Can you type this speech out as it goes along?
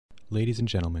Ladies and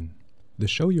gentlemen, the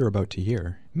show you're about to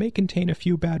hear may contain a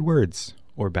few bad words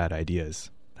or bad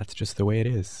ideas. That's just the way it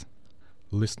is.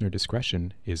 Listener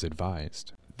discretion is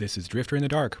advised. This is Drifter in the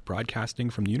Dark, broadcasting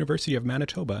from the University of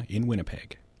Manitoba in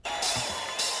Winnipeg.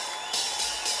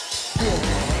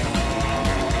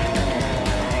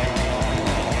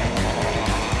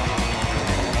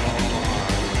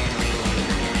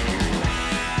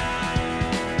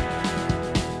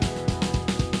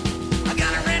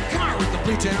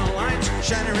 Channel lights,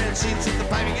 shiny red seats at the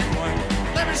piping and wine.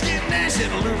 Lever's getting nice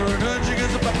in a lunar nudge. She goes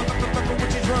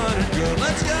when she's running good.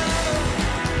 Let's go!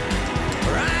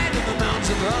 Ride to the mountains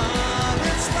of love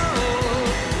and slow.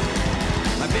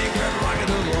 A big red rocket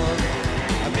of love.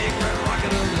 A big red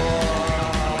rocket of love.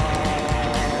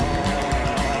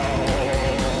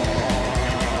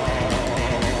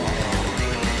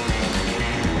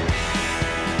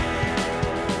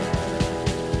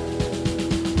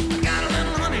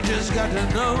 Just got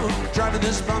to know, driving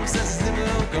this bump says it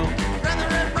will go. Run the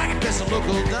red rocket, guess a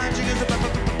local dime. She goes up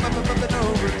and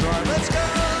overdrive. Let's go!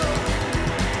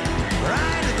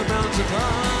 Ride in the mountains of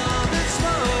love and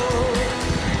slow.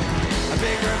 A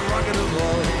big red rocket of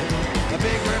love. A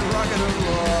big red rocket of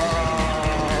love.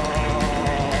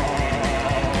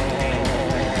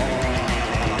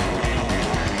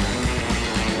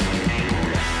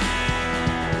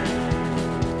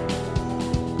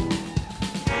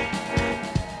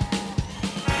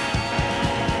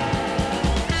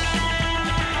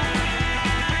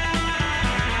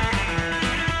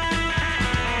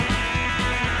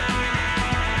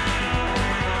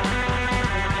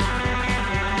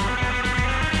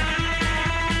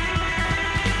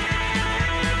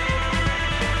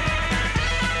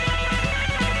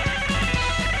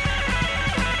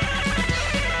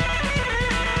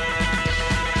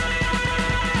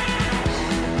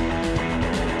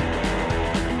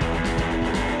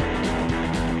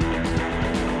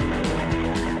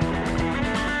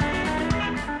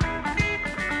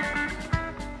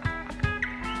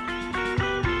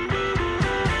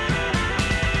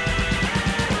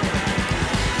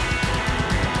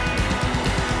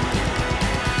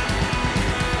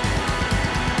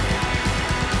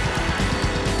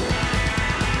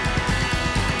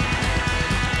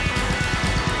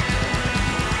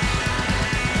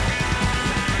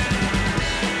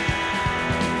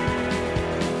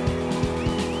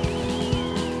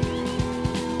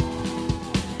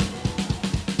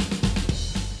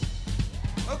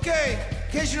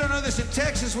 In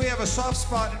Texas, we have a soft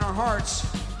spot in our hearts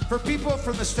for people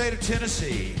from the state of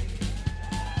Tennessee.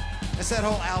 It's that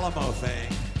whole Alamo thing.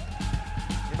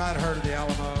 You might have heard of the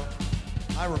Alamo.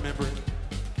 I remember it.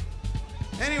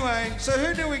 Anyway, so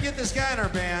who knew we'd get this guy in our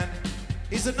band?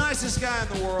 He's the nicest guy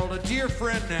in the world, a dear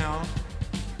friend now.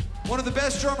 One of the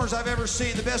best drummers I've ever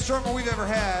seen, the best drummer we've ever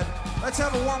had. Let's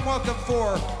have a warm welcome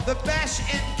for the Bash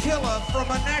and Killer from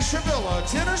Nashville,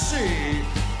 Tennessee,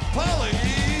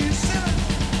 Paulie Simmons.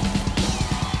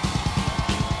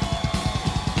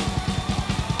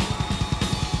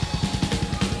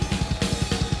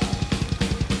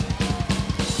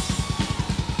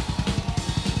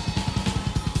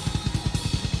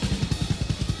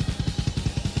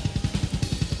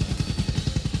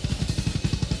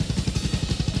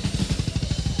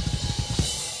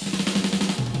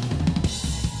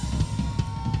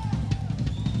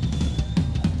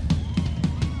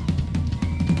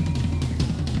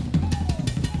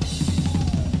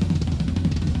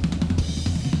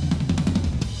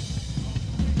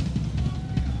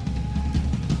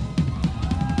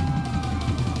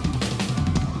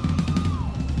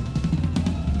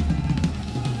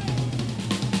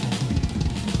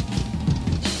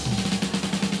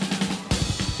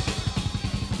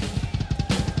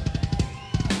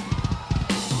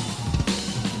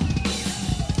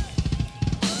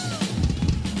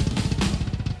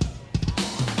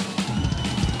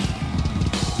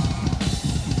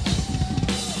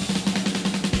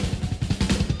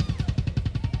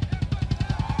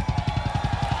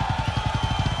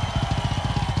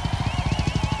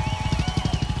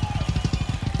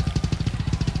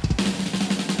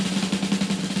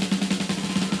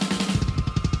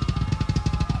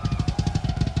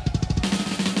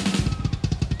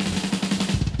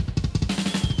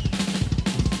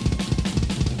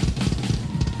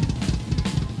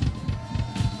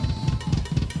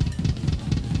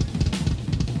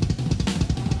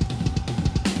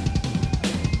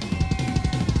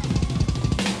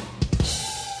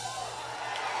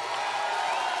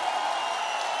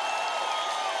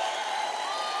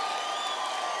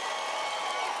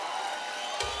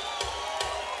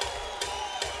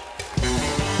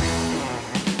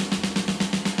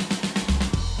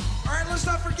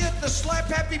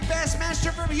 Murphy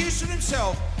Bassmaster from Houston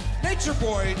himself, Nature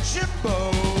Boy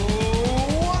Jimbo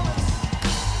Wallace.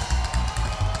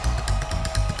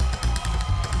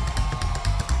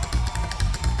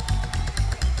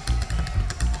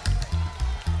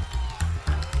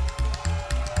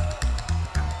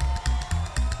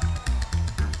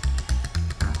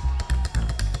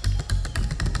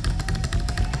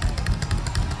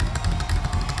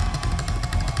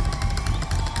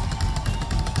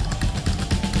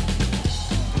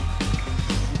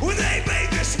 When they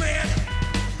made this man,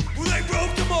 when they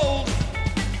broke the mold,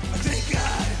 thank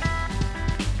God.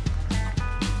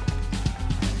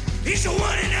 He's the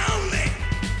one and only,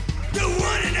 the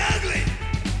one and ugly,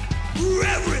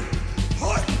 Reverend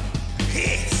Horton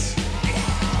Heats.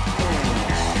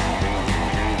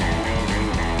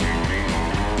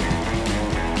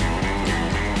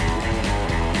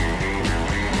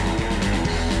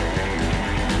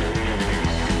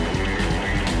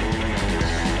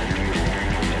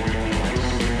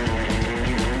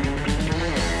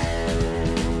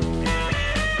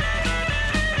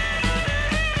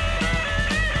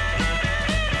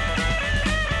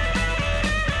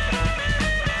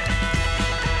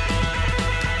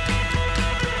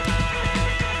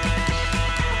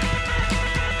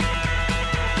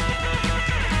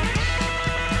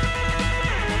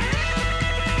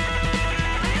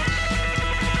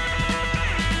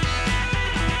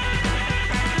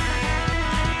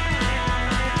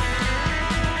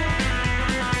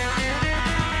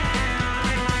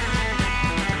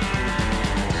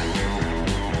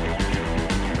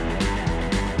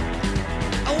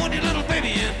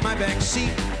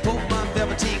 Seat, pull my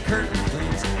velveteen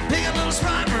curtains, pick a little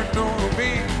spot for no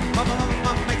me. Mama,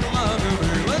 make love to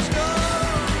me. Let's go.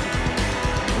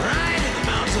 Right in the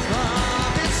mountains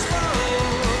above, it's slow.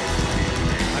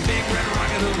 A big red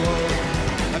rocket of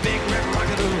love, a big red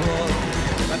rocket of love,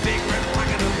 a big red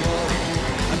rocket of love,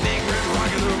 a big red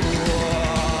rocket of love.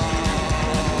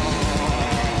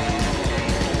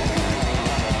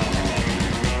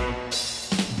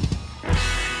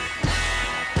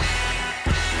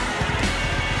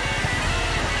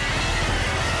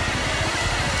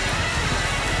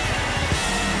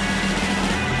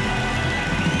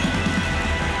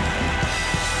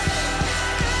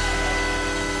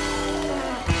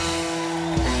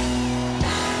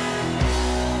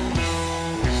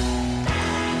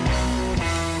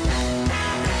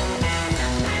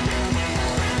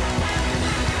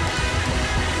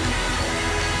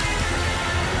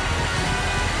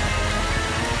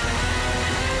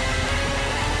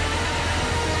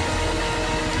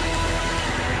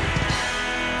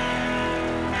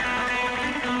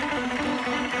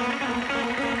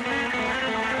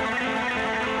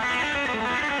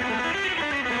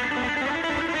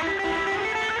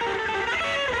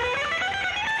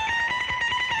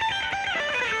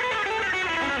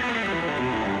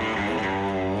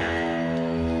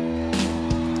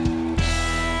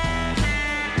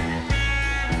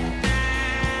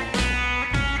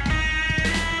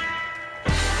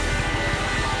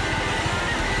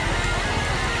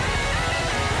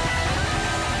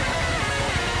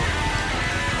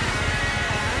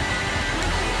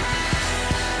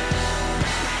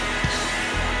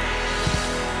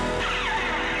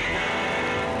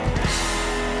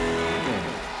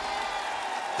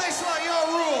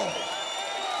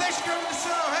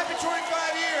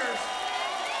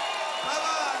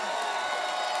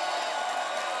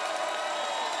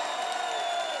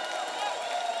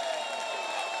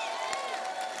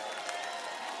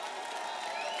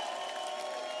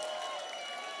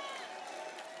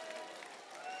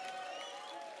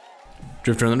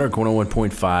 Drifter in the Dark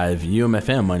 101.5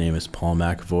 UMFM. My name is Paul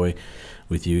McAvoy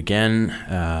with you again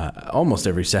almost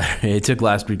every Saturday. I took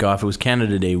last week off. It was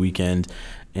Canada Day weekend,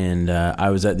 and I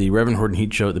was at the Reverend Horton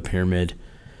Heat show at the Pyramid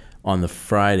on the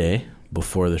Friday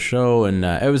before the show, and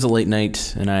it was a late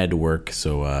night, and I had to work,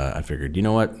 so I figured, you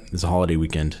know what, it's a holiday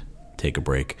weekend, take a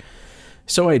break.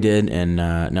 So I did, and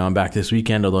now I'm back this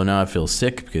weekend, although now I feel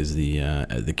sick because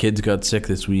the kids got sick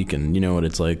this week, and you know what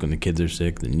it's like when the kids are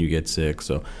sick, then you get sick,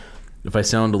 so if I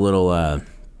sound a little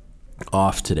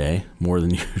off today, more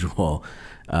than usual,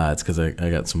 it's because I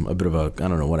got a bit of a, I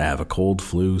don't know what I have, a cold,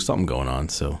 flu, something going on.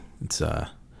 So it's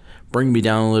bringing me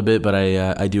down a little bit, but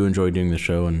I do enjoy doing the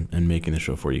show and making the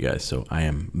show for you guys. So I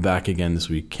am back again this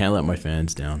week. Can't let my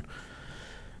fans down.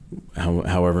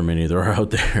 However many there are out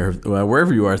there,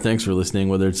 wherever you are, thanks for listening,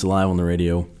 whether it's live on the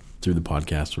radio, through the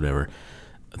podcast, whatever.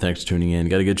 Thanks for tuning in.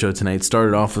 Got a good show tonight.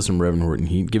 Started off with some Reverend Horton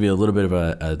Heat. Give you a little bit of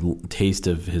a taste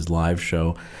of his live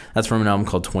show. That's from an album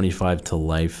called 25 to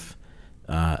Life.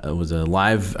 It was a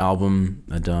live album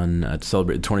done to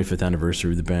celebrate the 25th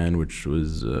anniversary of the band, which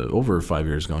was over 5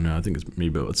 years ago now. I think it's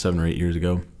maybe about 7 or 8 years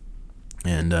ago.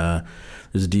 And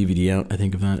there's a DVD out, I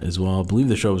think, of that as well. I believe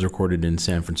the show was recorded in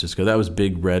San Francisco. That was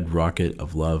Big Red Rocket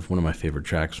of Love, one of my favorite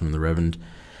tracks from The Reverend.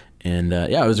 And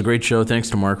yeah, it was a great show. Thanks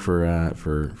to Mark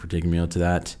for taking me out to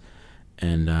that.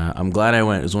 And I'm glad I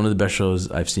went. It was one of the best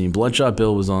shows I've seen. Bloodshot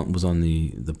Bill was on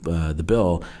the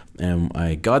bill, and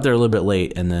I got there a little bit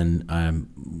late. And then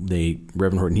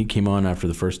Reverend Horton Heat came on after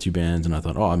the first two bands, and I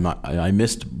thought, I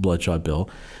missed Bloodshot Bill.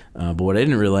 But what I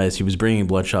didn't realize, he was bringing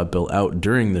Bloodshot Bill out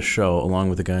during the show,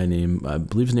 along with a guy named, I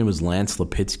believe his name was Lance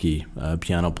Lipitsky, a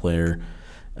piano player.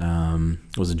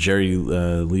 Was a Jerry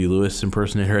Lee Lewis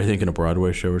impersonator, I think, in a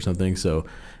Broadway show or something. So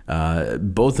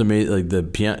both amazing.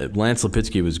 Like Lance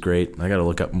Lipitsky was great. I got to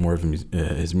look up more of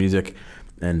his music.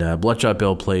 And Bloodshot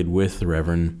Bill played with the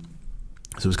Reverend.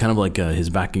 So it was kind of like his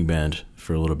backing band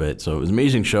for a little bit. So it was an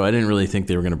amazing show. I didn't really think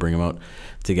they were going to bring them out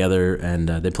together. And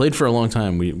they played for a long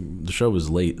time. The show was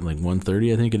late, like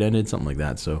 1:30, I think it ended, something like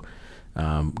that. So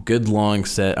good long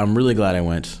set. I'm really glad I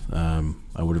went.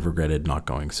 I would have regretted not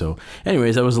going. So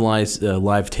anyways, that was a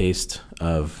live taste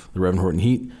of the Reverend Horton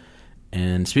Heat.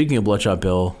 And speaking of Bloodshot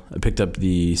Bill, I picked up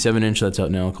the 7-inch that's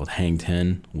out now called Hang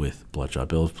 10 with Bloodshot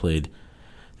Bill. I've played,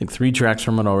 I think, 3 tracks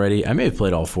from it already. I may have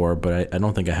played all 4, but I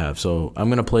don't think I have. So I'm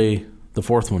going to play the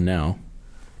 4th one now,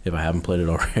 if I haven't played it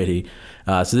already.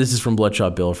 So this is from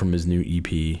Bloodshot Bill from his new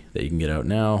EP that you can get out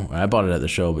now. I bought it at the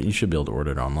show, but you should be able to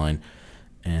order it online.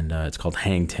 And it's called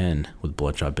Hang 10 with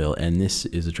Bloodshot Bill. And this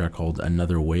is a track called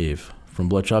Another Wave from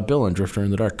Bloodshot Bill and Drifter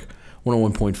in the Dark,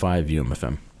 101.5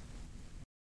 UMFM.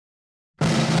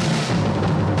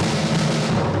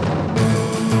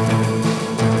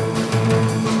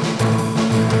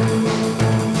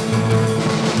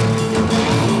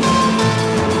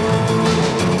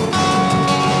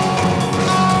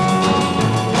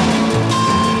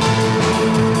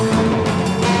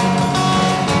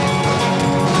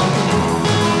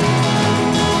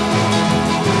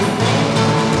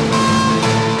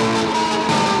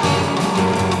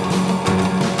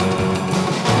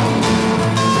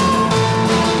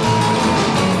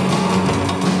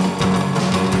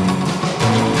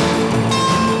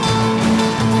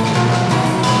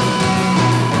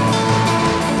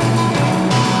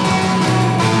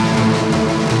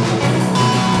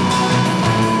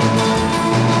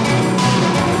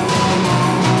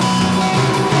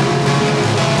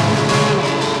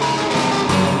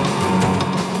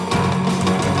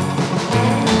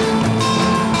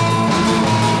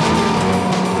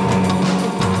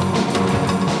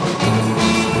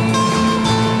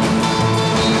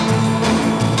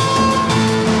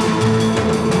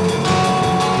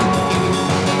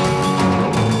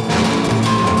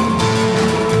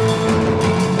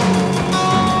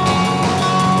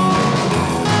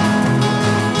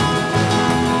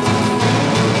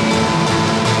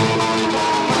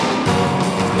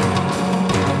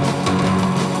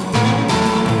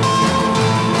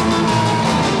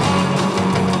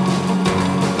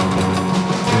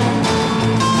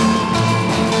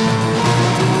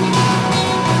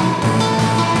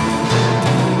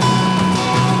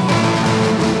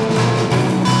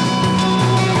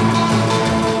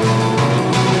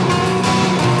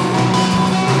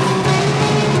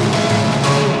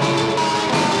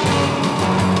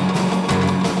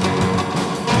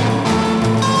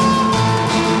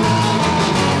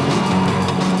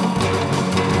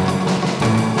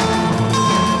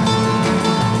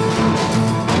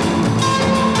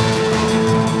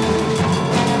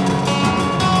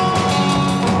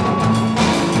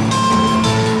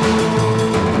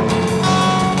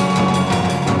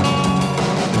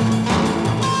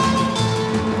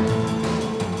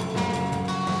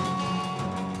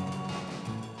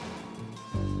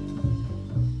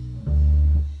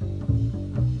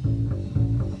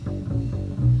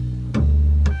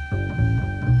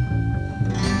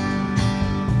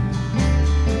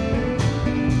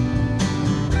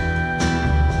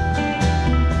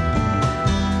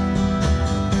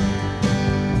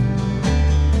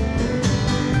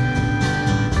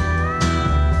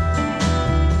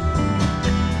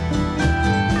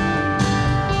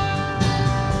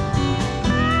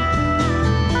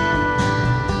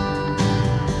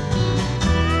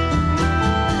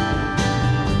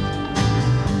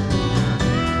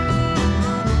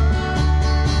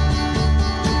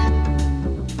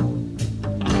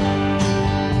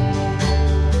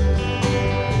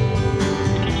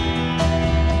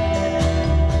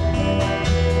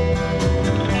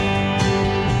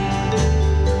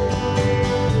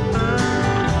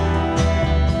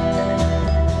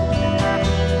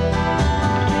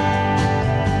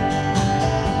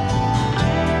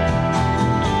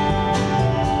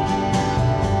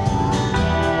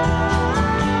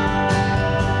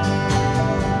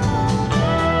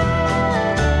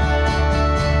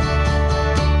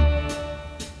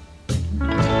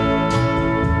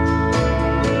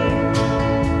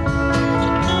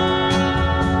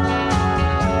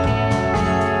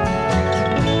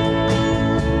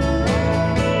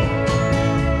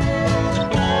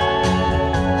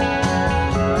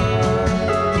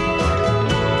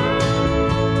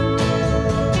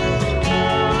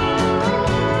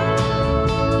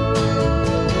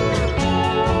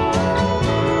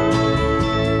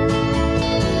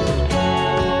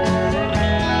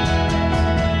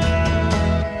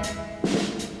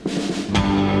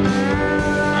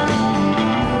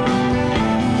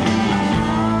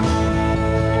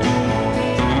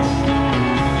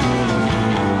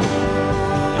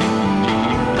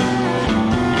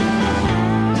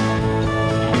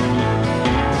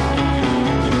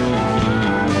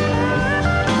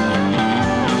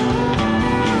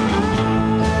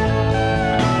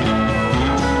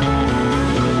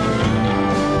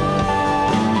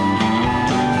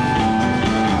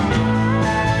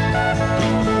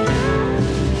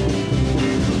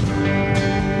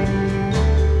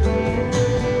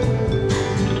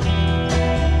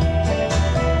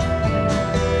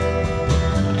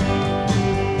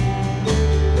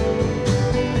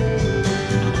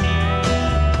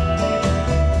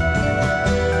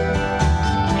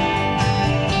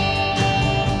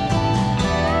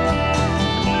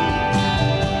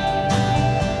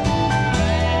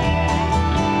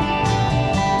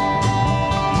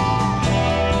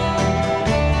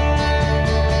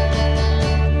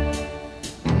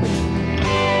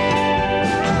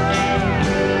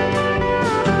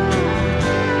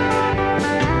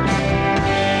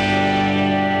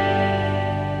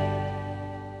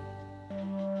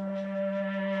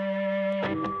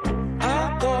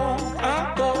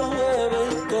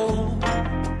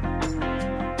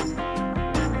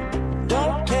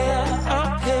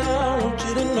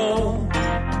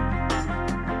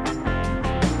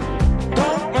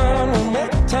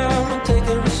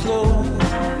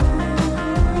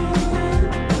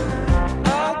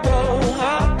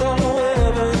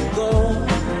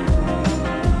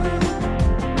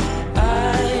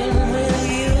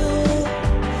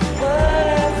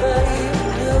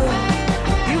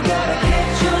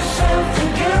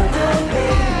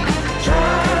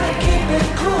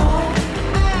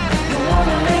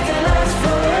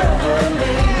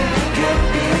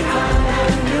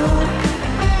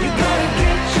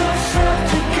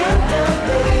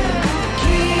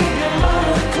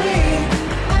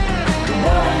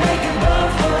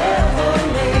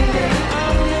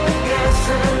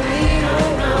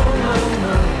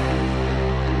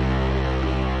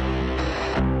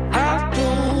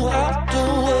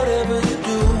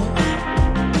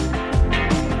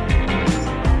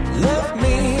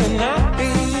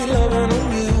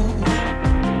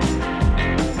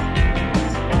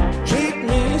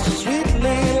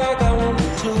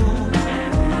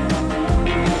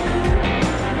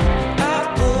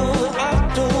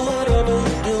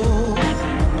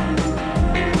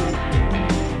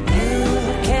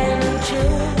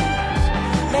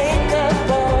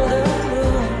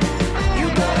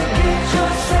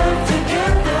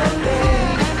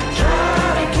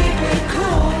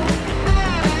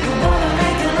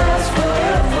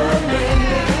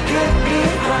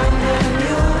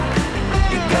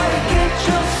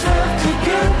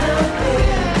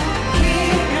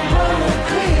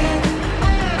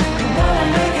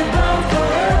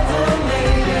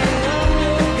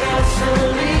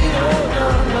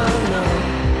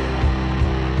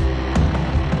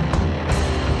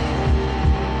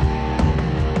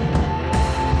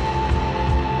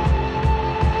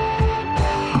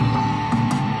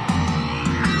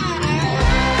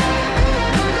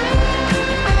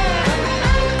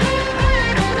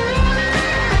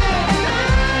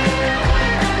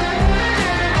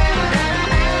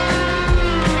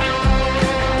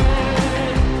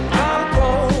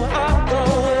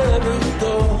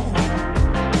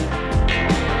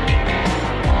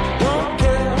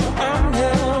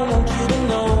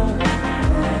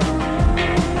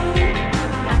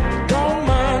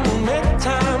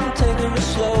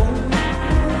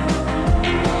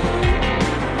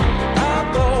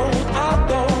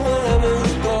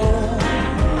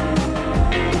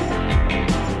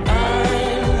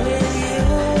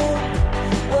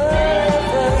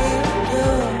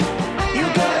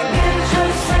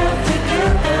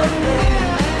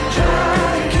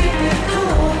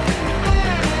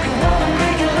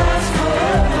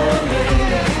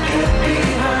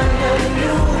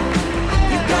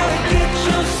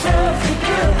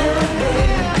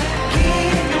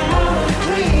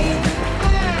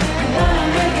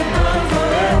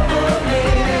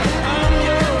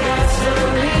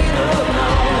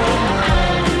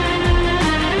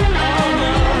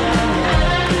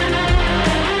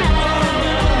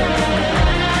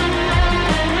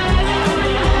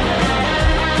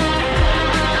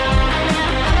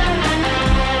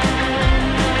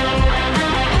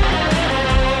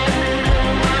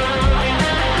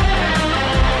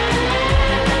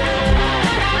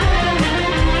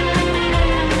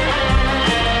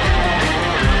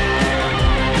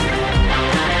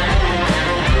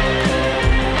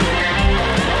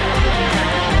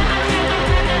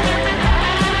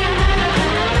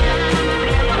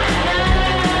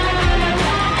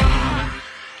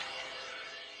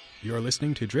 You're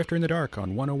listening to Drifter in the Dark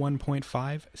on 101.5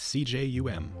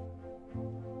 CJUM.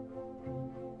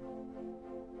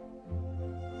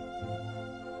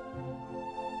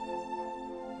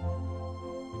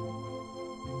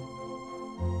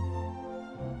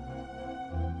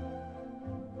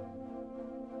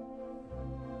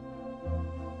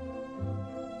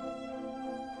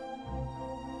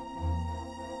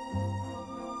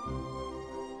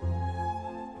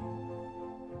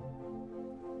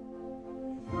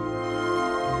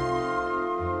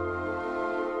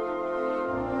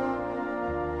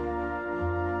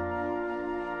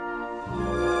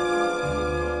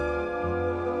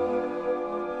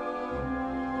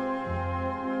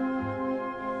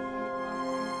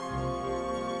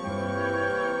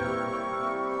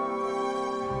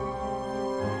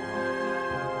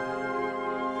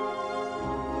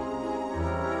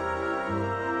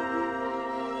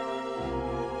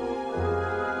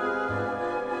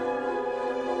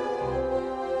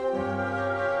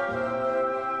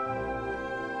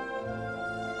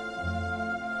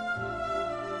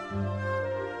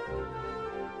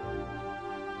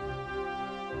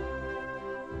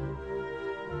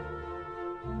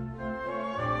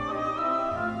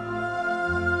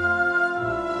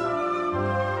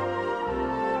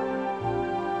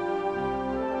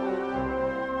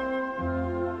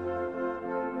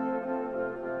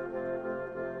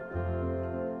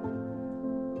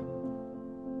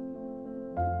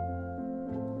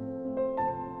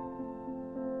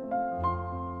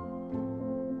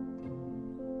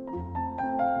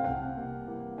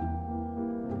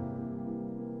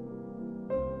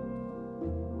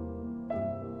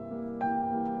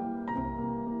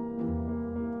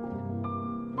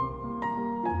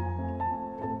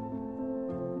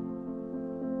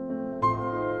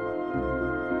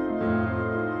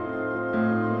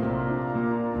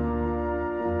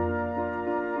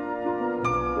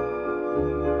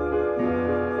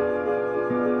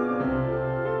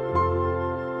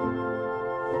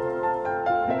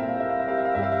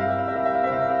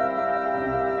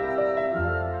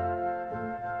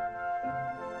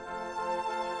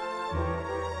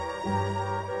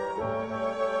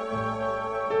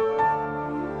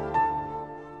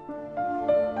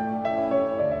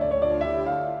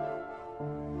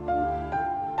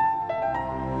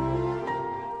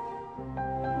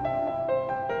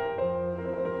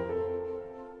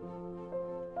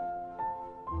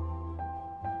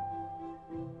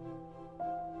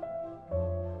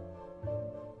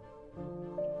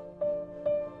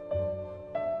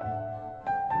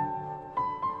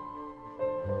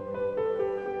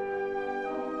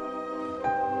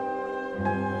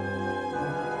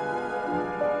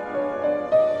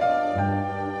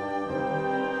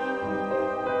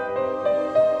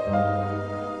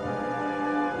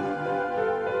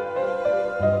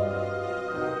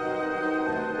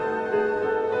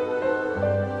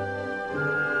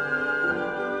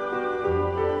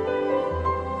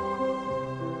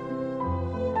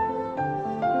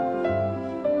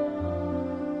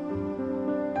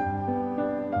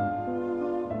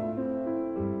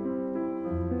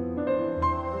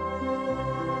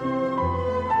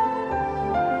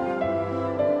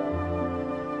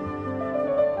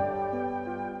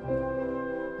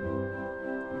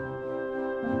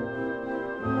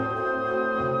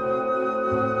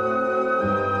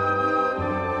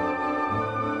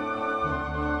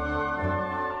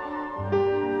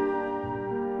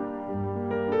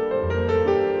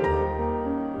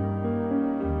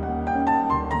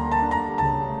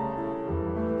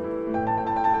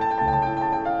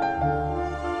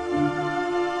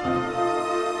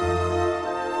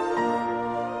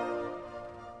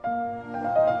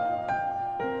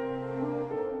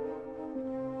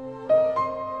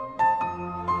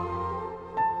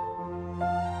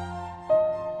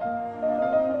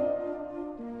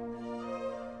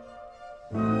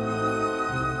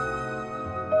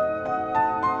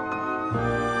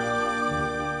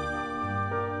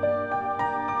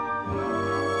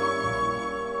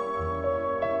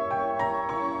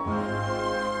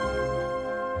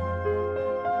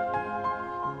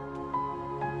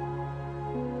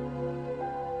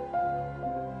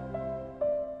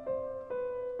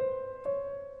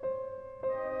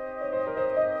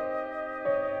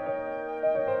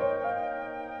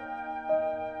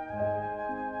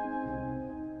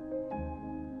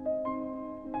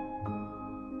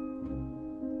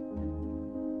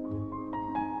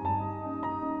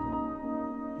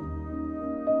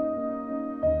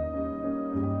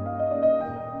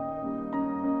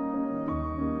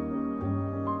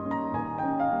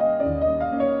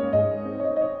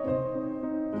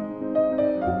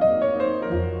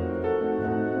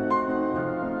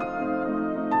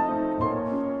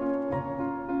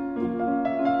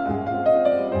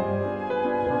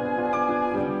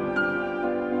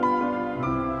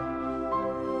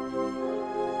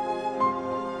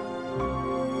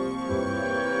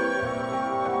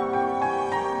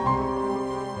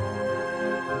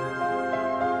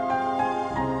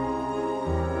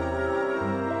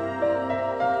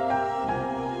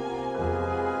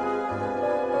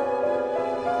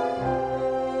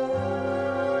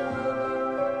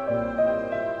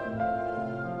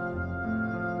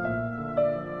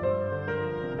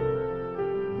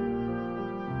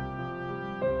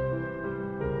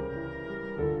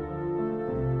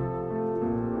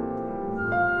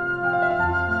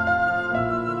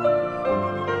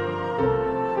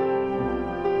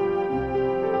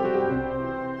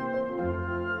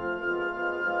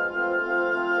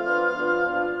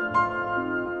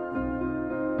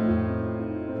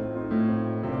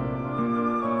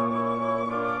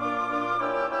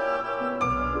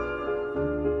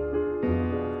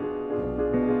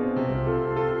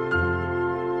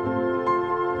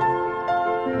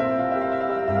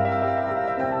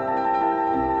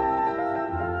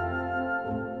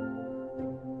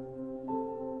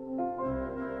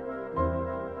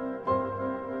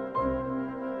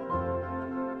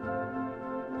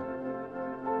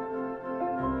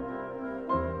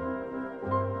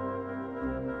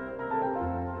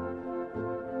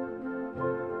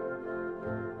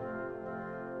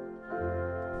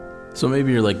 So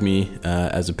maybe you're like me,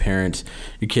 as a parent,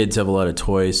 your kids have a lot of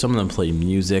toys. Some of them play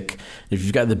music. If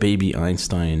you've got the Baby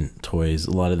Einstein toys,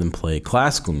 a lot of them play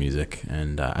classical music.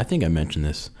 And I think I mentioned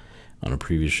this on a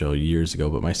previous show years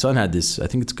ago, but my son had this, I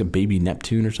think it's a Baby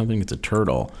Neptune or something. It's a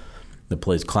turtle that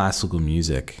plays classical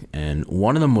music. And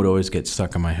one of them would always get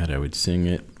stuck in my head. I would sing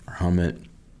it or hum it.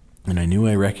 And I knew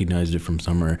I recognized it from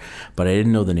somewhere, but I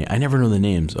didn't know the name. I never know the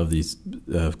names of these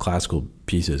classical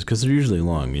pieces because they're usually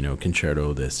long,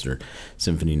 concerto this or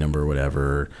symphony number or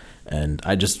whatever. And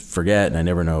I just forget, and I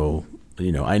never know,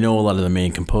 I know a lot of the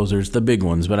main composers, the big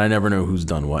ones, but I never know who's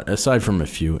done what, aside from a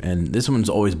few. And this one's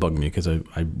always bugged me because I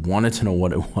wanted to know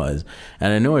what it was.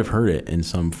 And I know I've heard it in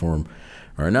some form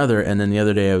or another. And then the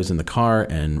other day I was in the car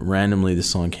and randomly this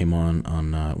song came on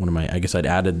one of my, I guess I'd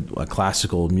added a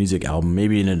classical music album,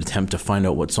 maybe in an attempt to find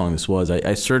out what song this was.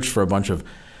 I searched for a bunch of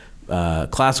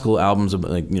classical albums,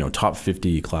 top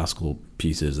 50 classical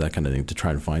pieces, that kind of thing, to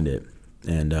try to find it.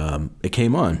 And it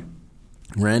came on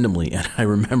randomly, and I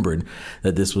remembered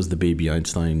that this was the Baby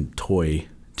Einstein toy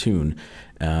tune,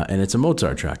 and it's a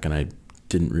Mozart track, and I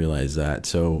didn't realize that.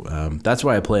 So that's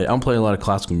why I play it. I don't play a lot of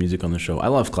classical music on the show. I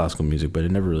love classical music, but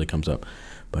it never really comes up.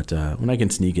 But when I can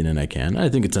sneak it in, I can. I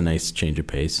think it's a nice change of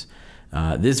pace.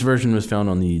 This version was found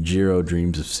on the Jiro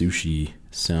Dreams of Sushi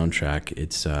soundtrack.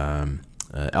 It's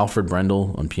Alfred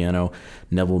Brendel on piano,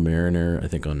 Neville Mariner, I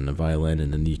think, on the violin,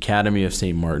 and then the Academy of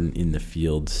St. Martin in the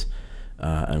Fields.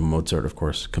 And Mozart, of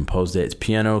course, composed it. It's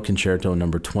Piano Concerto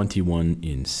number 21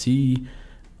 in C.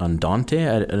 Andante?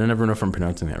 I never know if I'm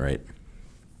pronouncing that right.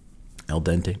 Al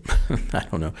dente? I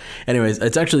don't know. Anyways,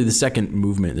 it's actually the second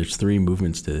movement. There's 3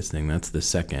 movements to this thing. That's the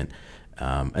second.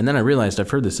 And then I realized I've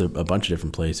heard this a bunch of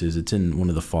different places. It's in one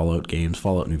of the Fallout games,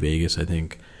 Fallout New Vegas, I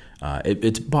think.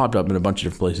 It's popped up in a bunch of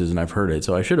different places, and I've heard it.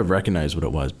 So I should have recognized what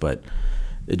it was, but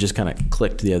it just kind of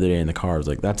clicked the other day in the car. I was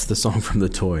like, that's the song from the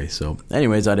toy. So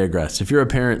anyways, I digress. If you're a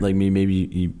parent like me,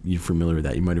 maybe you're familiar with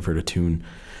that. You might have heard a tune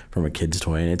from a kid's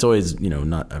toy, and it's always,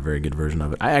 not a very good version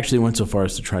of it. I actually went so far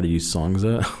as to try to use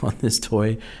Songza on this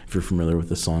toy. If you're familiar with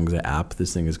the Songza app,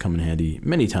 this thing has come in handy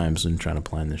many times when trying to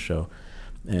plan this show.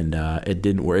 And it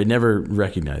didn't work. It never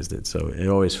recognized it, so it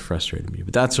always frustrated me.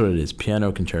 But that's what it is,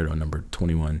 Piano Concerto number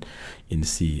 21 in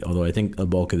C. Although I think a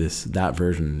bulk of that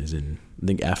version is in, I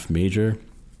think, F major.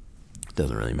 It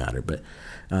doesn't really matter, but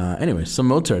anyway, some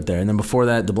Mozart there. And then before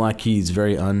that, the Black Keys,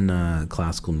 very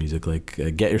unclassical music, like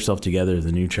Get Yourself Together,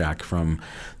 the new track from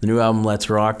the new album Let's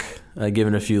Rock.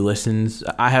 Given a few listens,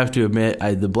 I have to admit,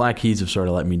 the Black Keys have sort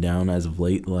of let me down as of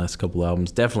late, the last couple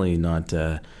albums. Definitely not,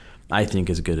 I think,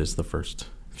 as good as the first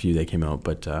few that came out,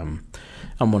 but I'm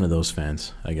one of those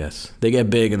fans, I guess. They get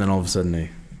big, and then all of a sudden they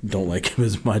don't like him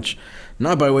as much.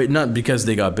 Not because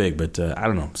they got big, but I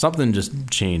don't know. Something just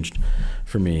changed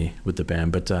for me with the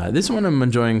band. But this one I'm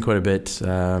enjoying quite a bit.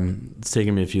 It's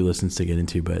taken me a few listens to get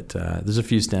into, but there's a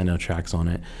few standout tracks on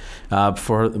it.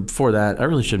 Before that, I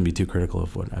really shouldn't be too critical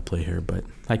of what I play here, but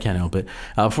I can't help it.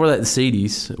 Before that, the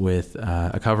Sadies with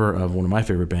a cover of one of my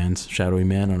favorite bands, Shadowy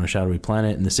Man on a Shadowy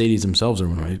Planet. And the Sadies themselves are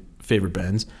one of my favorite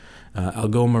bands.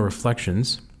 Algoma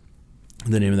Reflections,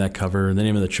 the name of that cover, the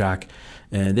name of the track.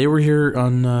 And they were here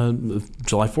on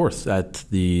July 4th at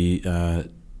the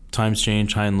Times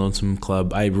Change High and Lonesome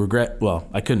Club. I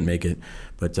couldn't make it,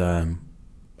 but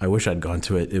I wish I'd gone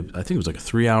to it. I think it was like a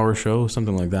 3-hour show,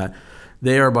 something like that.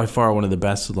 They are by far one of the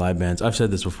best live bands. I've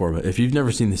said this before, but if you've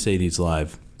never seen the Sadies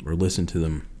live or listened to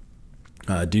them,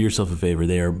 do yourself a favor.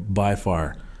 They are by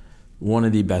far one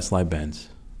of the best live bands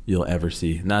you'll ever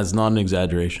see. And that's not an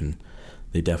exaggeration.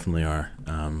 They definitely are.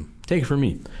 Take it from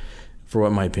me, for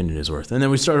what my opinion is worth. And then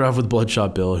we started off with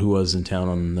Bloodshot Bill, who was in town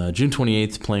on June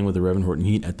 28th playing with the Reverend Horton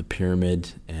Heat at the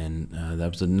Pyramid. And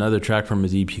that was another track from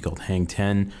his EP called Hang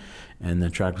 10. And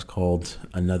that track was called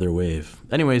Another Wave.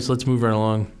 Anyways, let's move right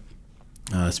along.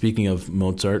 Speaking of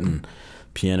Mozart and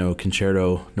Piano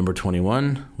Concerto number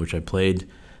 21, which I played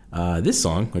this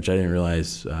song, which I didn't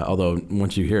realize, although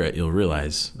once you hear it, you'll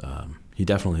realize he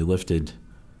definitely lifted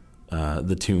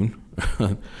the tune.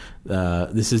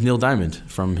 This is Neil Diamond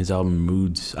from his album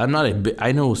Moods.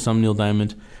 I know some Neil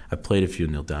Diamond. I've played a few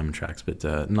Neil Diamond tracks,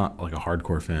 but not like a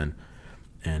hardcore fan.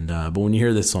 And but when you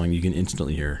hear this song, you can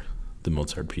instantly hear the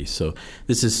Mozart piece. So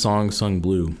this is Song Sung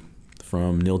Blue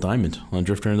from Neil Diamond on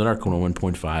Drifter in the Dark,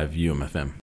 101.5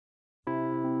 UMFM.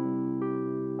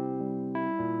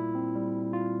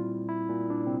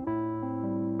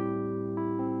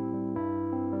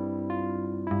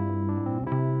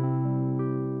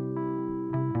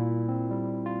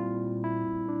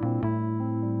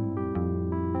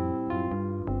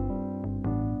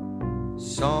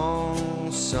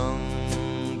 Song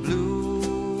sung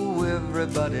blue,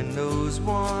 everybody knows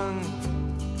one.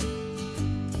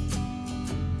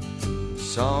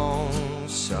 Song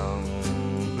sung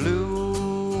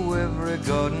blue, every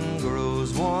garden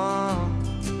grows one.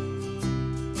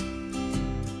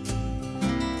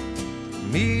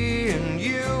 Me and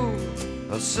you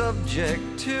are subject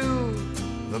to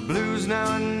the blues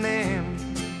now and then.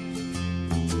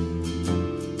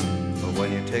 But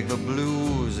when you take the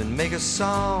blues and make a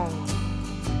song,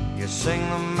 you sing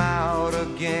them out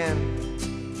again.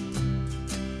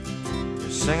 You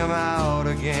sing them out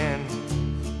again.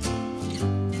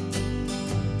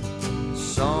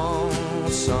 Song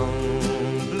sung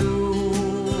blue,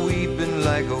 weeping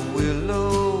like a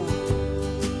willow.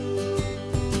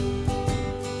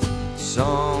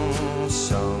 Song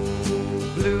sung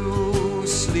blue,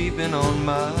 sleeping on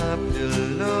my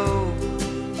pillow.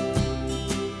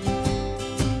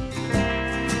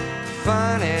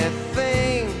 Funny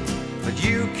thing, but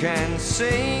you can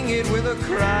sing it with a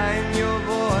cry in your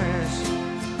voice.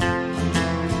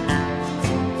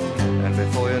 And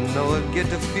before you know it, get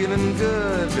to feeling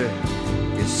good.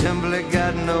 You simply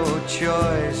got no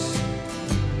choice.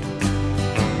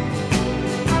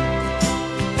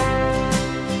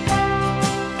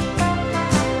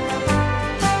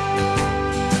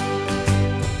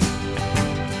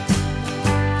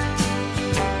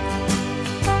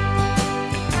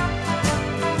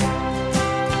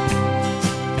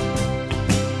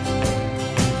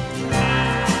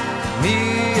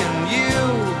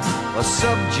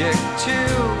 Subject to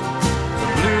the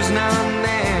blues now and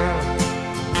then.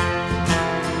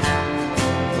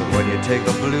 But when you take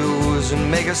the blues and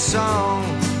make a song,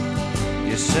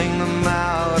 you sing them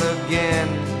out again.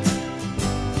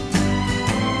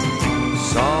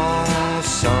 Song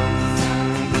sung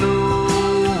blue,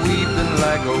 weeping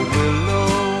like a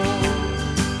willow.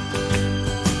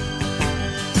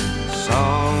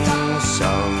 Song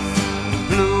sung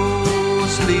blue,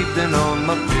 sleeping on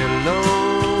my pillow.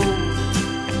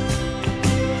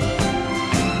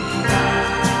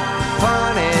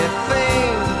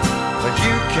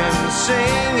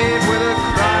 Sing it with a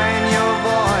cry in your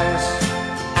voice.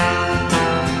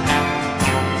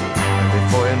 And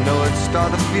before you know it,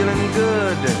 start feeling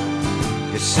good.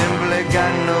 You simply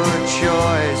got no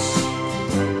choice.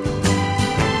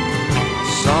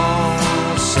 Song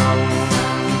sung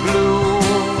blue.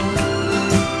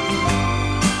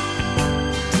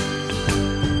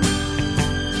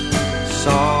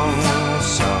 Song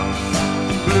sung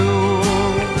blue.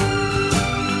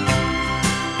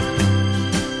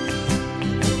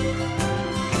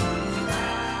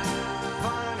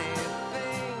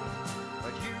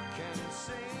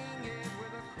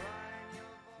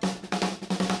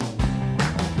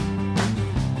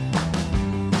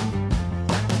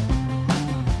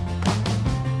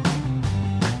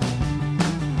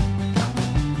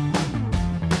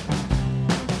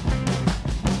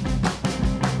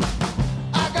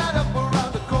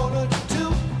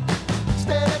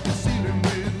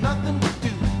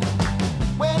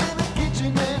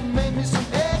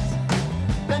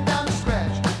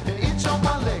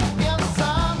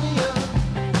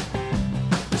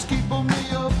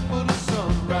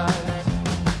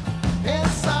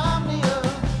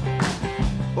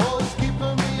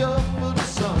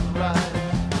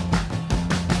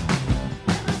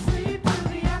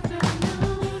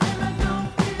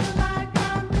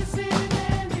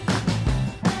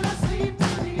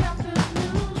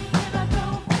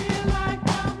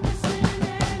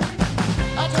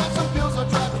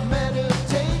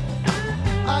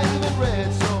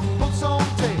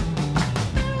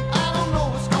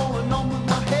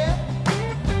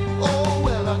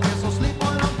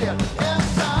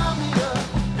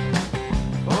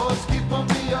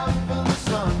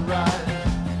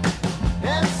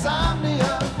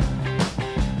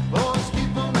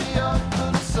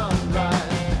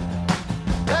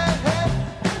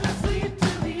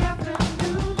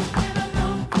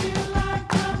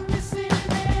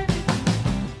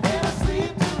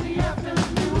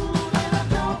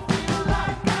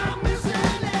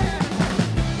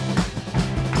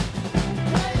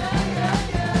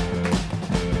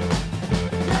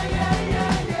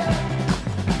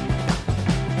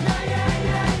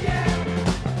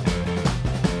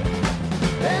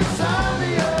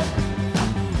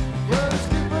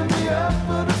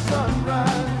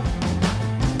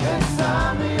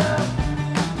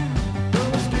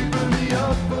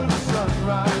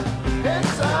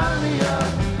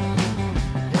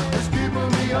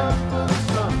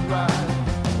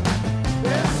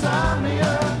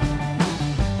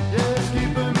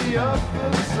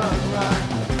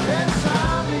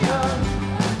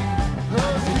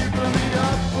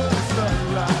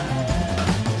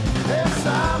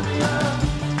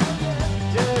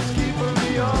 Just keeping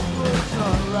me up for the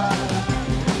sunrise.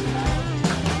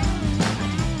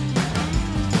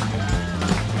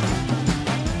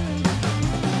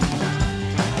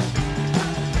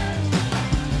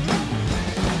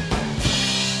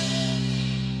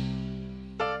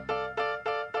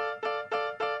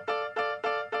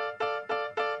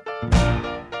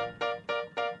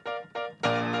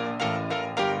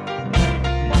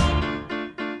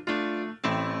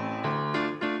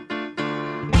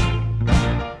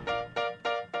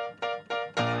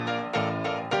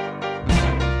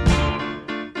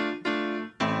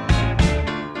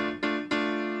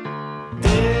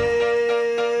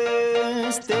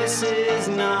 This is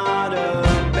not a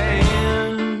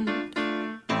band.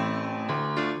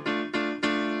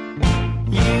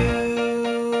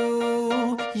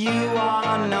 You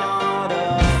are not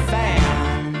a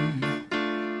fan.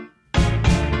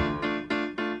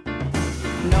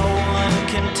 No one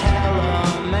can tell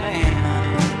a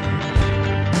man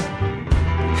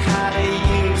how to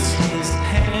use his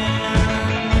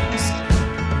hands.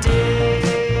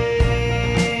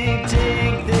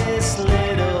 Dig this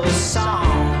little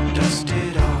song. Dust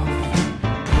it off,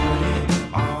 put it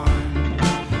on.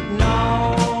 No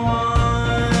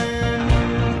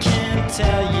one can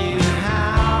tell you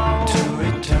how to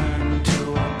return to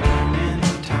a burning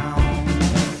town.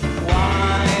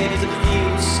 Why does it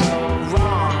feel so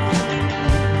wrong?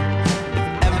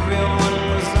 Everyone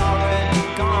was already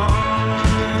gone.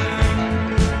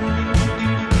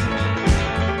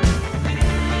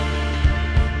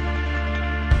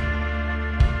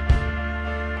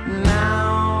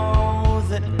 Now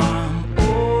that I'm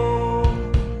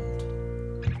old,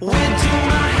 where do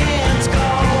my hands go?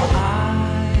 I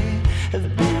have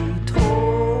been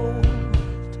told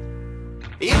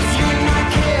if you're not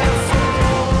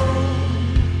careful,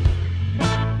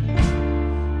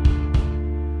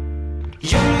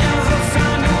 you'll never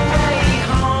find a way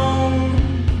home.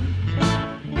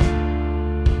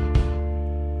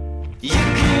 You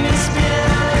can spin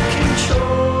out of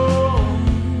control.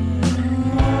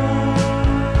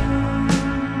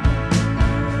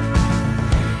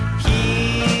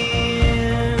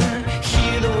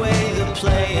 Hear the way the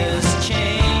players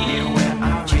change. Where I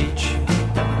reach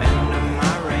the bend of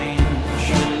my range.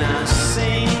 When I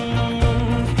sing,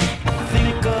 I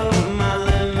think of my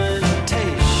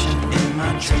limitation. In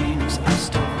my dreams, I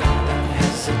still got that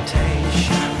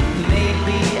hesitation.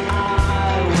 Maybe I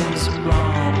was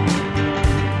wrong.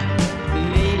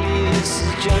 Maybe this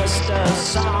is just a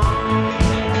song.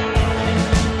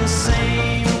 The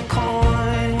same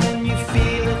coin when you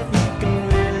feel it, you can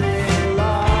really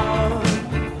love.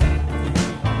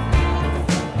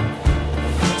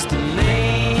 It's the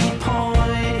main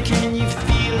point. Can you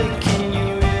feel it? Can you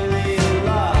really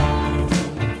love?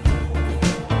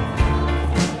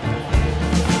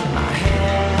 My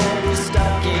head is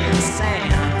stuck in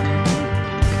sand.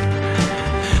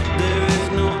 There is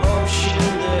no ocean,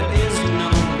 there is no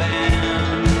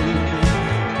band.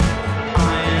 I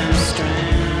am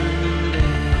stranded.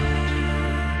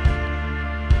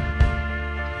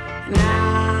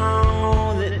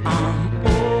 Now that I'm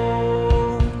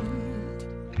old,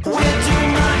 where do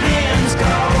my hands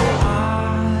go? I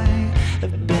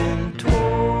have been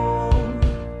told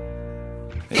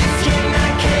if you're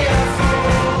not careful,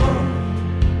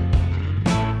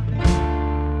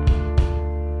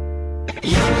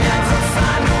 you'll never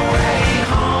find a way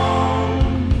home.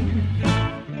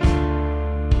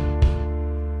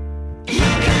 You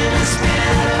can spin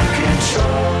out of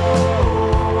control.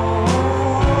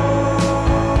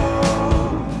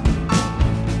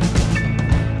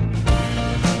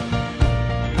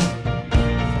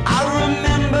 I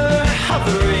remember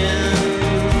hovering.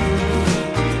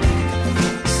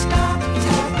 Stop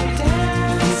tap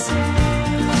dancing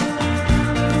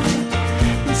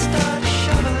and start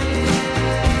shoveling.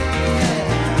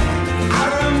 I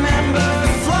remember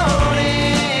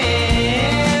floating.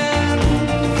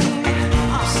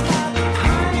 I'll stop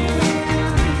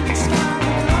crying, stop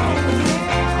lonely.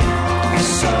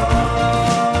 So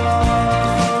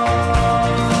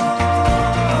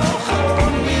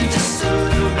hold me just a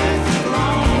little bit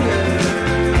longer.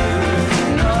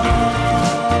 No,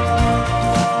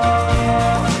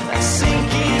 that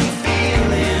sinking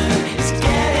feeling is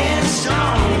getting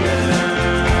stronger.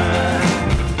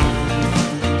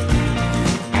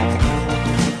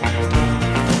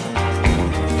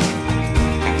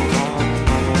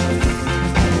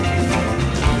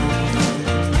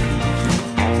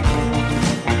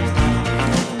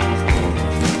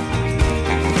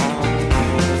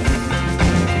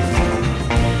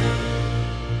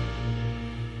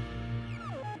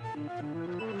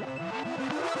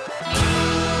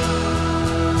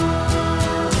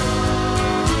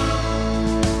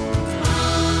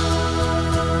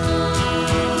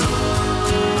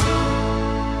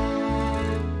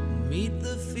 Meet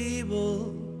the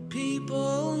feeble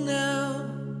people now.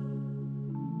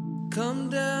 Come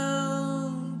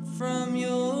down from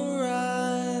your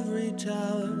ivory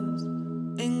towers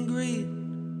and greet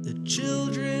the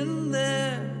children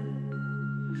there.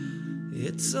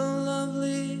 It's so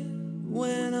lovely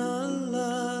when our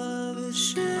love is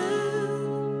shared.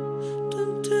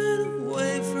 Don't turn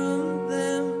away from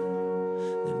them.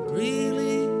 They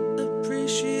really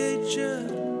appreciate you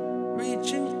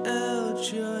reaching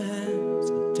out your hands.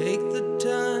 So take the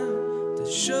time to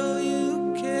show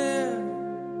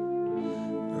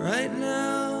Right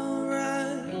now,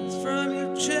 rise from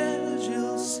your chairs,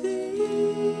 you'll see.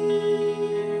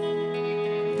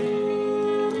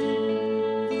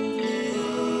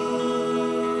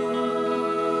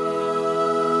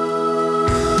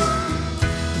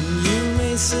 You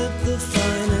may sip the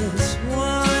finest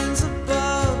wines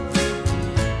above.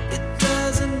 It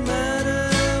doesn't matter,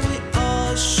 we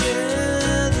all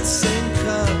share the same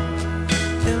cup.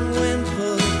 And when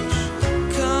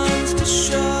push comes to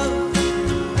shove,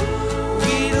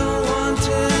 we don't want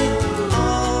it,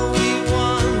 all we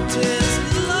want is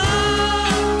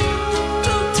love.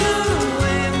 Don't turn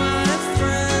away, my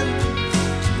friend,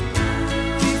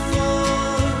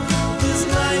 before this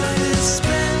life is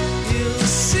spent. You'll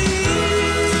see.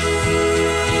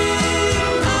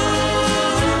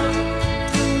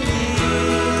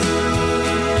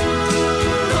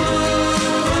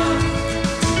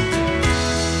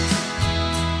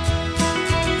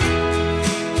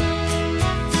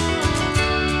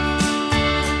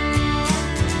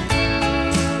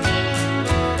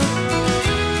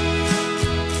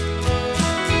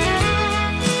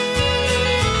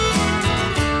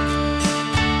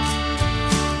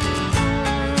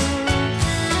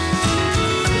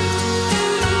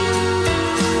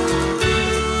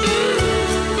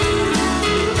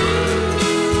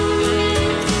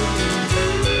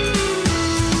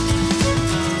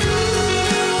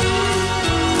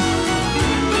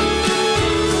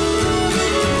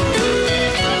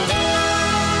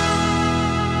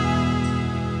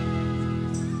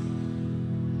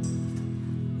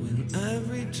 When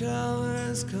every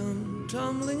tower's come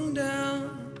tumbling down,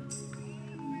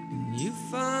 and you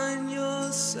find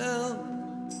yourself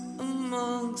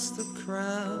amongst the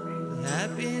crowd,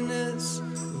 happiness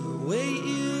will await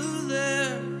you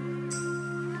there,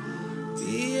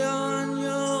 beyond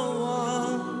your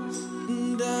walls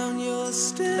and down your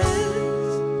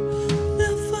stairs.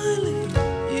 Now finally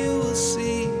you will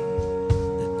see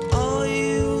that all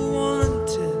you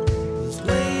wanted was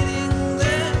waiting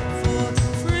there for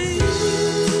free.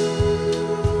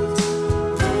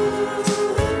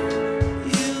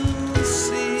 You'll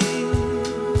see.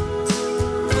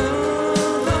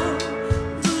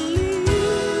 Believe.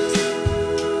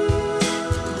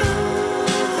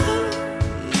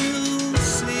 You'll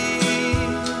see.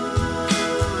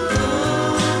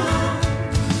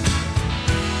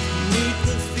 Meet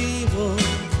the feeble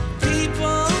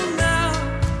people now.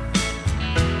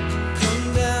 Come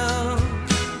down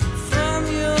from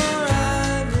your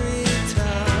ivory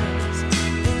towers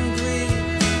and greet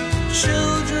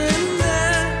children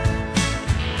there.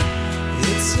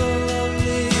 It's so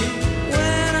lovely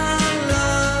when our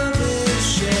love is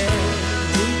shared.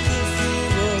 Meet the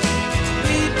feeble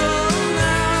people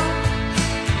now.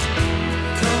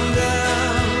 Come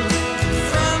down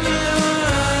from your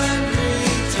ivory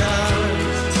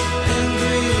towers and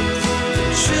greet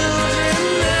children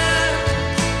there.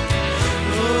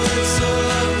 Oh, it's so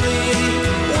lovely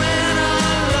when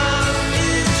our love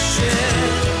is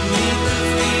shared. Meet the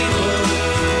feeble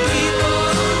people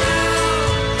now.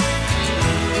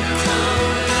 Come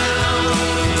down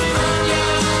from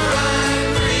your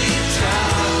ivory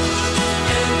towers and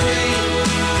greet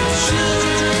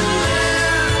children there.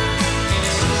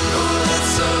 Oh, it's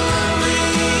so lovely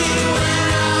when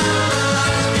our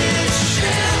love is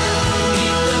shared.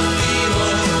 Meet the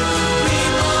feeble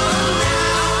people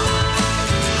now.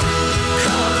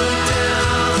 Come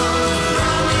down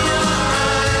from your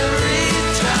ivory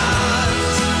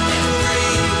towers and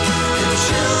greet the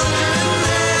children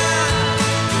there.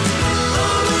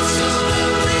 Oh, it's so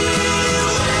lovely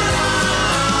when our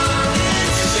love is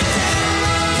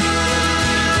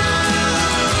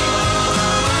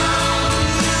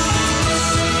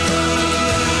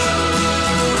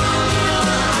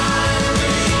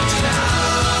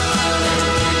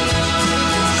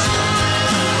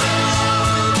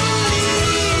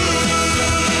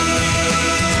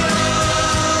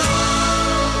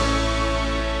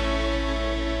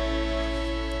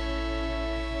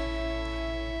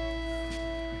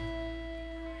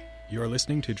You're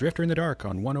listening to Drifter in the Dark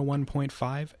on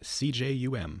 101.5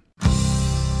 CJUM.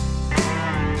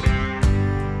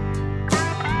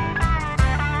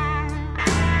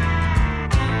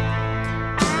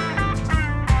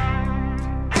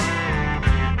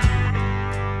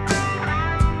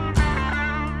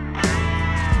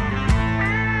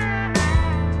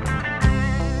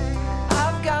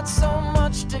 I've got so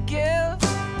much to give.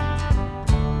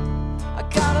 I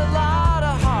got a lot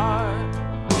of heart.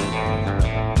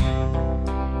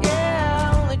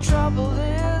 Yeah, only trouble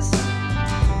is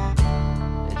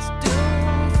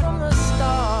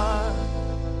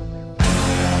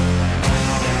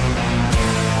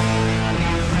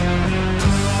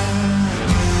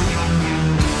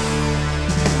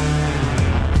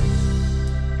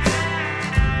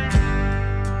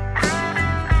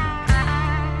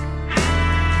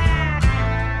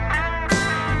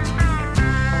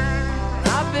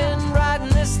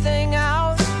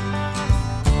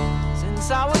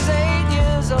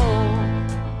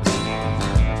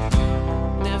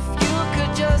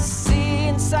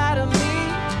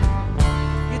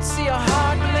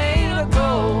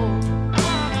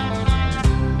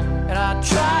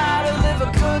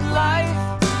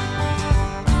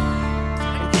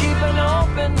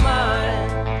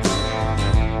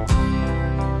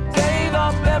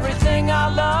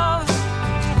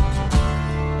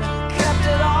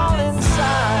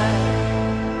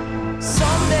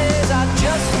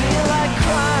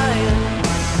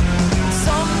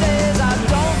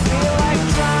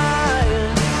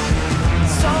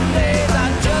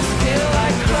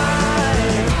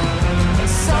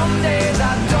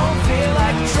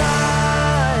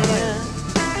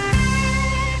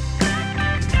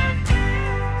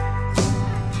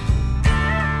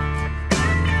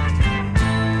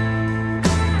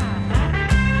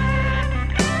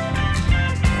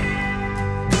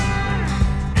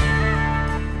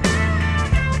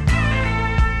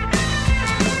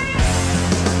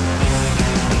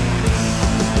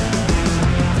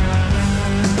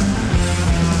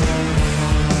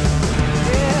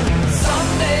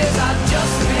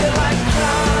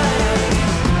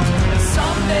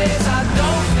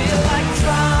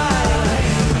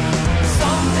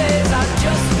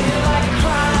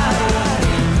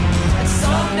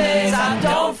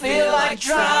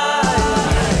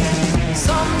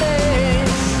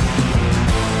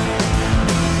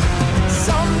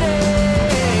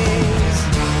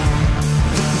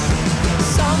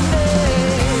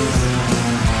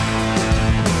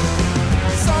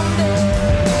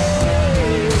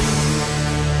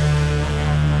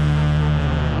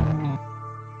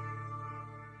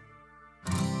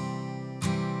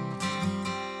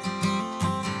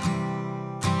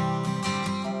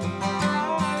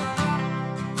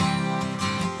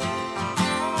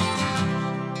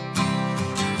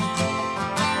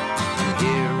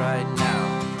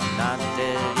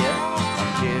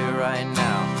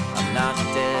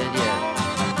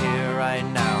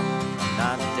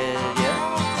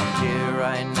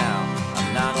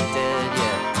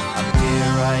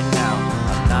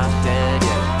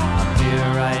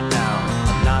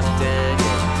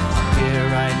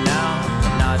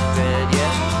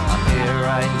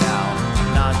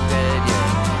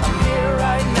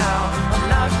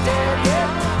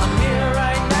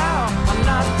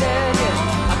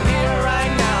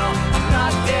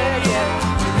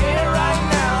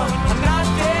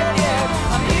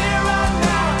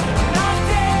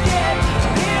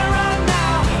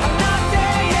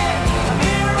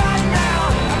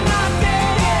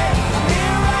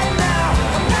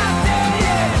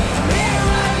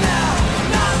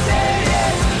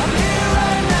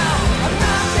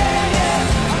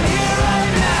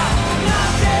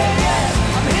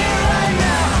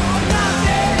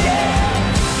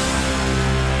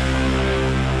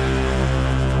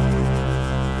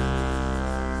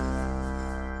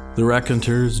The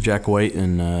Raconteurs, Jack White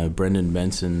and Brendan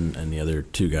Benson, and the other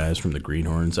two guys from the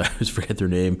Greenhorns. I always forget their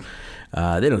name.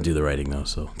 They don't do the writing, though,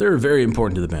 so they're very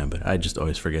important to the band, but I just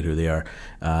always forget who they are.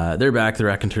 They're back. The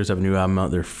Raconteurs have a new album out.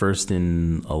 They're first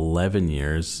in 11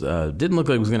 years. Didn't look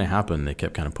like it was going to happen. They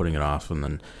kept kind of putting it off, and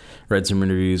then read some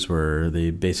interviews where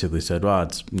they basically said, well,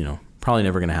 it's probably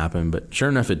never going to happen, but sure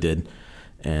enough, it did.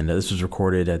 And this was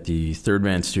recorded at the Third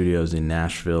Man Studios in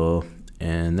Nashville,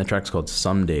 and that track's called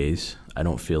Some Days. I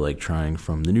Don't Feel Like Trying,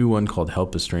 from the new one called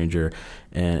Help a Stranger,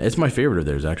 and it's my favorite of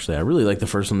theirs, actually. I really like the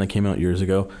first one that came out years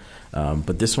ago,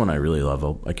 but this one I really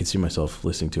love. I can see myself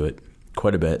listening to it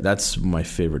quite a bit. That's my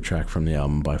favorite track from the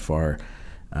album by far.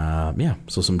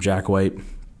 So some Jack White,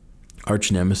 arch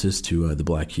nemesis to the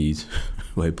Black Keys,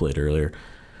 who I played earlier.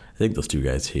 I think those two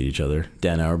guys hate each other,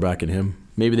 Dan Auerbach and him.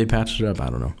 Maybe they patched it up, I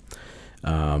don't know.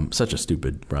 Such a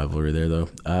stupid rivalry there, though.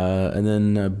 And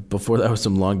then before that was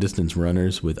some Long Distance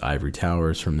Runners with Ivory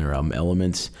Towers from their album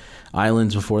Elements.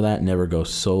 Islands before that, Never Go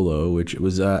Solo, which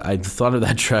was, I thought of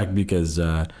that track because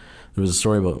there was a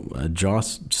story about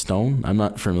Joss Stone. I'm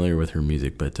not familiar with her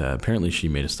music, but apparently she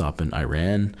made a stop in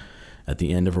Iran at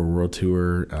the end of her world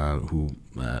tour,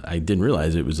 I didn't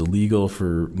realize it was illegal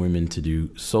for women to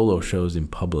do solo shows in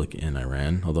public in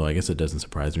Iran, although I guess it doesn't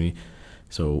surprise me.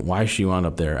 So why she wound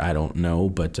up there, I don't know.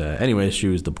 But anyway, she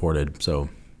was deported. So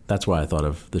that's why I thought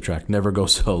of the track Never Go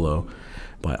Solo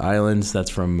by Islands. That's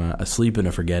from Asleep and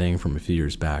a Forgetting from a few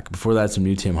years back. Before that, some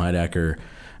new Tim Heidecker.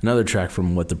 Another track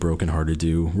from What the Broken Hearted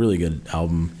Do. Really good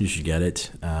album. You should get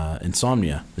it.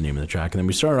 Insomnia, the name of the track. And then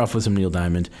we started off with some Neil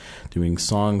Diamond doing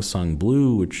Song Sung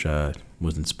Blue, which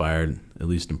was inspired, at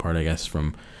least in part, I guess,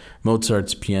 from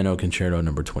Mozart's Piano Concerto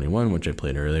No. 21, which I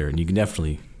played earlier. And you can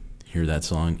definitely hear that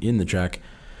song in the track,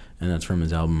 and that's from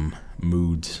his album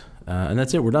Moods. And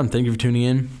that's it. We're done. Thank you for tuning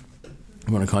in. If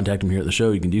you want to contact me here at the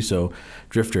show, you can do so.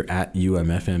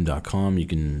 drifter@umfm.com. You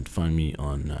can find me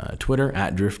on Twitter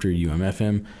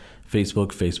 @drifterumfm,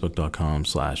 Facebook,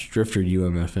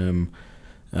 facebook.com/drifterumfm.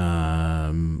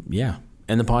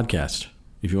 And the podcast.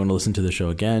 If you want to listen to the show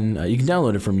again, you can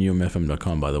download it from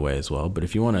umfm.com, by the way, as well. But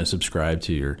if you want to subscribe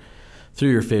to through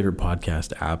your favorite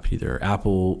podcast app, either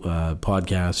Apple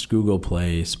Podcast, Google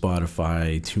Play,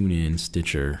 Spotify, TuneIn,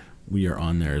 Stitcher, we are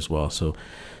on there as well. So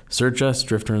search us,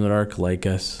 Drifter in the Dark, like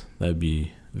us. That would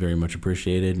be very much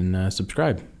appreciated. And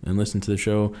subscribe and listen to the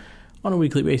show on a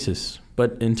weekly basis.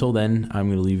 But until then, I'm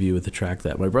going to leave you with a track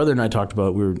that my brother and I talked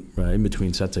about. We were in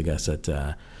between sets, I guess, at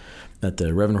the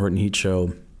Reverend Horton Heat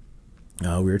show.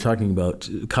 We were talking about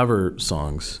cover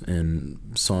songs and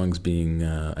songs being,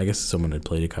 I guess someone had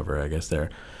played a cover, I guess there,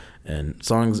 and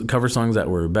cover songs that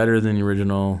were better than the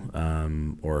original,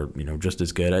 or just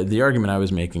as good. The argument I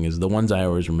was making is the ones I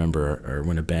always remember are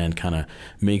when a band kind of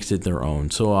makes it their own.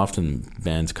 So often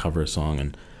bands cover a song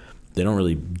and they don't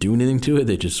really do anything to it.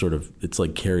 They just sort of, it's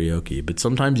like karaoke. But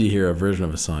sometimes you hear a version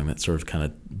of a song that sort of kind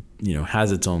of,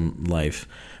 has its own life.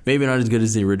 Maybe not as good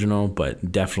as the original,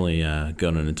 but definitely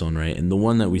good in its own right. And the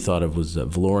one that we thought of was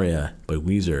Valoria by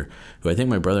Weezer, who I think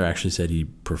my brother actually said he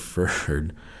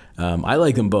preferred. I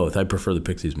like them both. I prefer the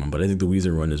Pixies one, but I think the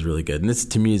Weezer one is really good. And this,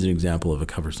 to me, is an example of a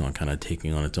cover song kind of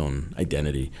taking on its own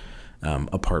identity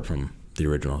apart from the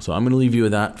original. So I'm going to leave you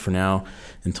with that for now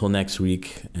until next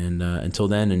week. And until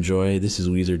then, enjoy. This is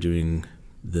Weezer doing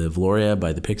the Valoria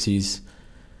by the Pixies.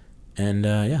 And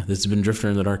this has been Drifter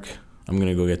in the Dark. I'm going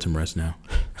to go get some rest now.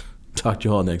 Talk to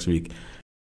you all next week.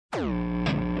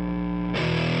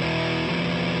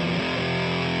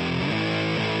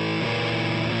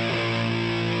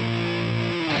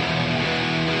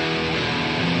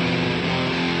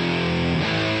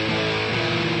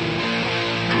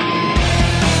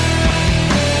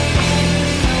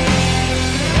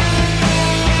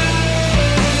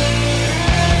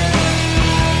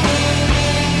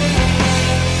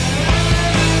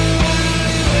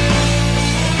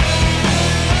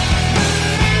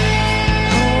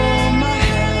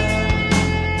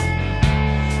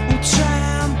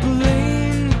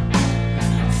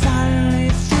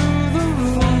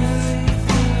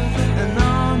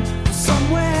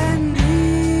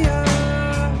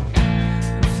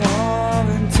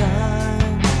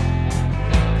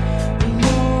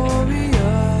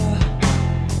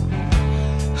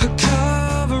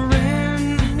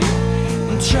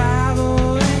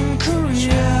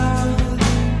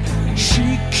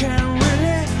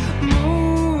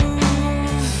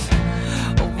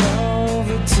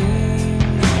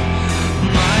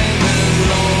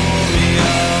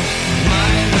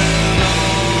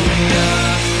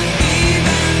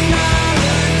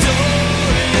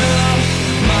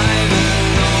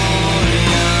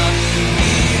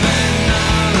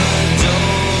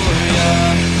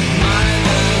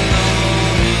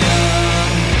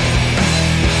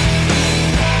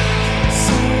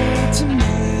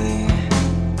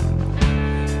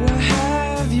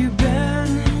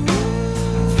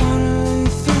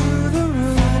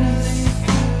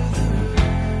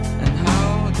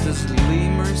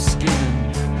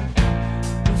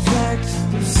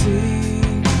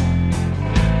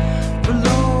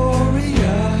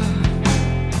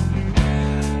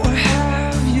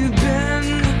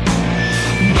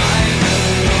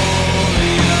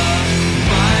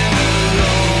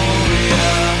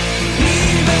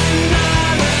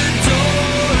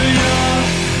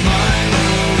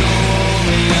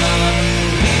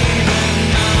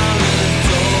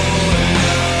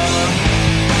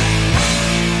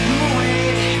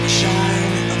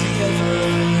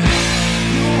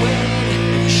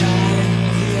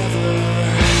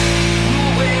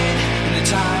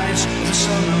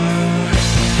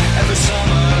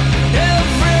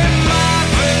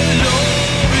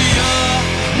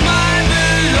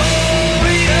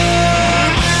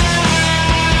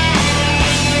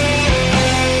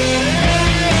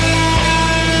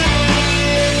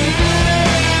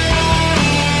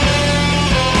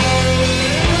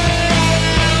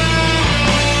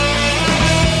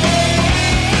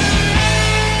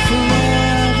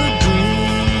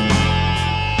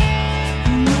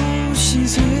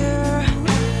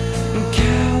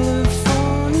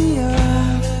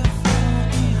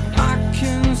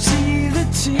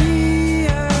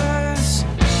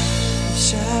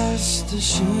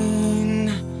 rain.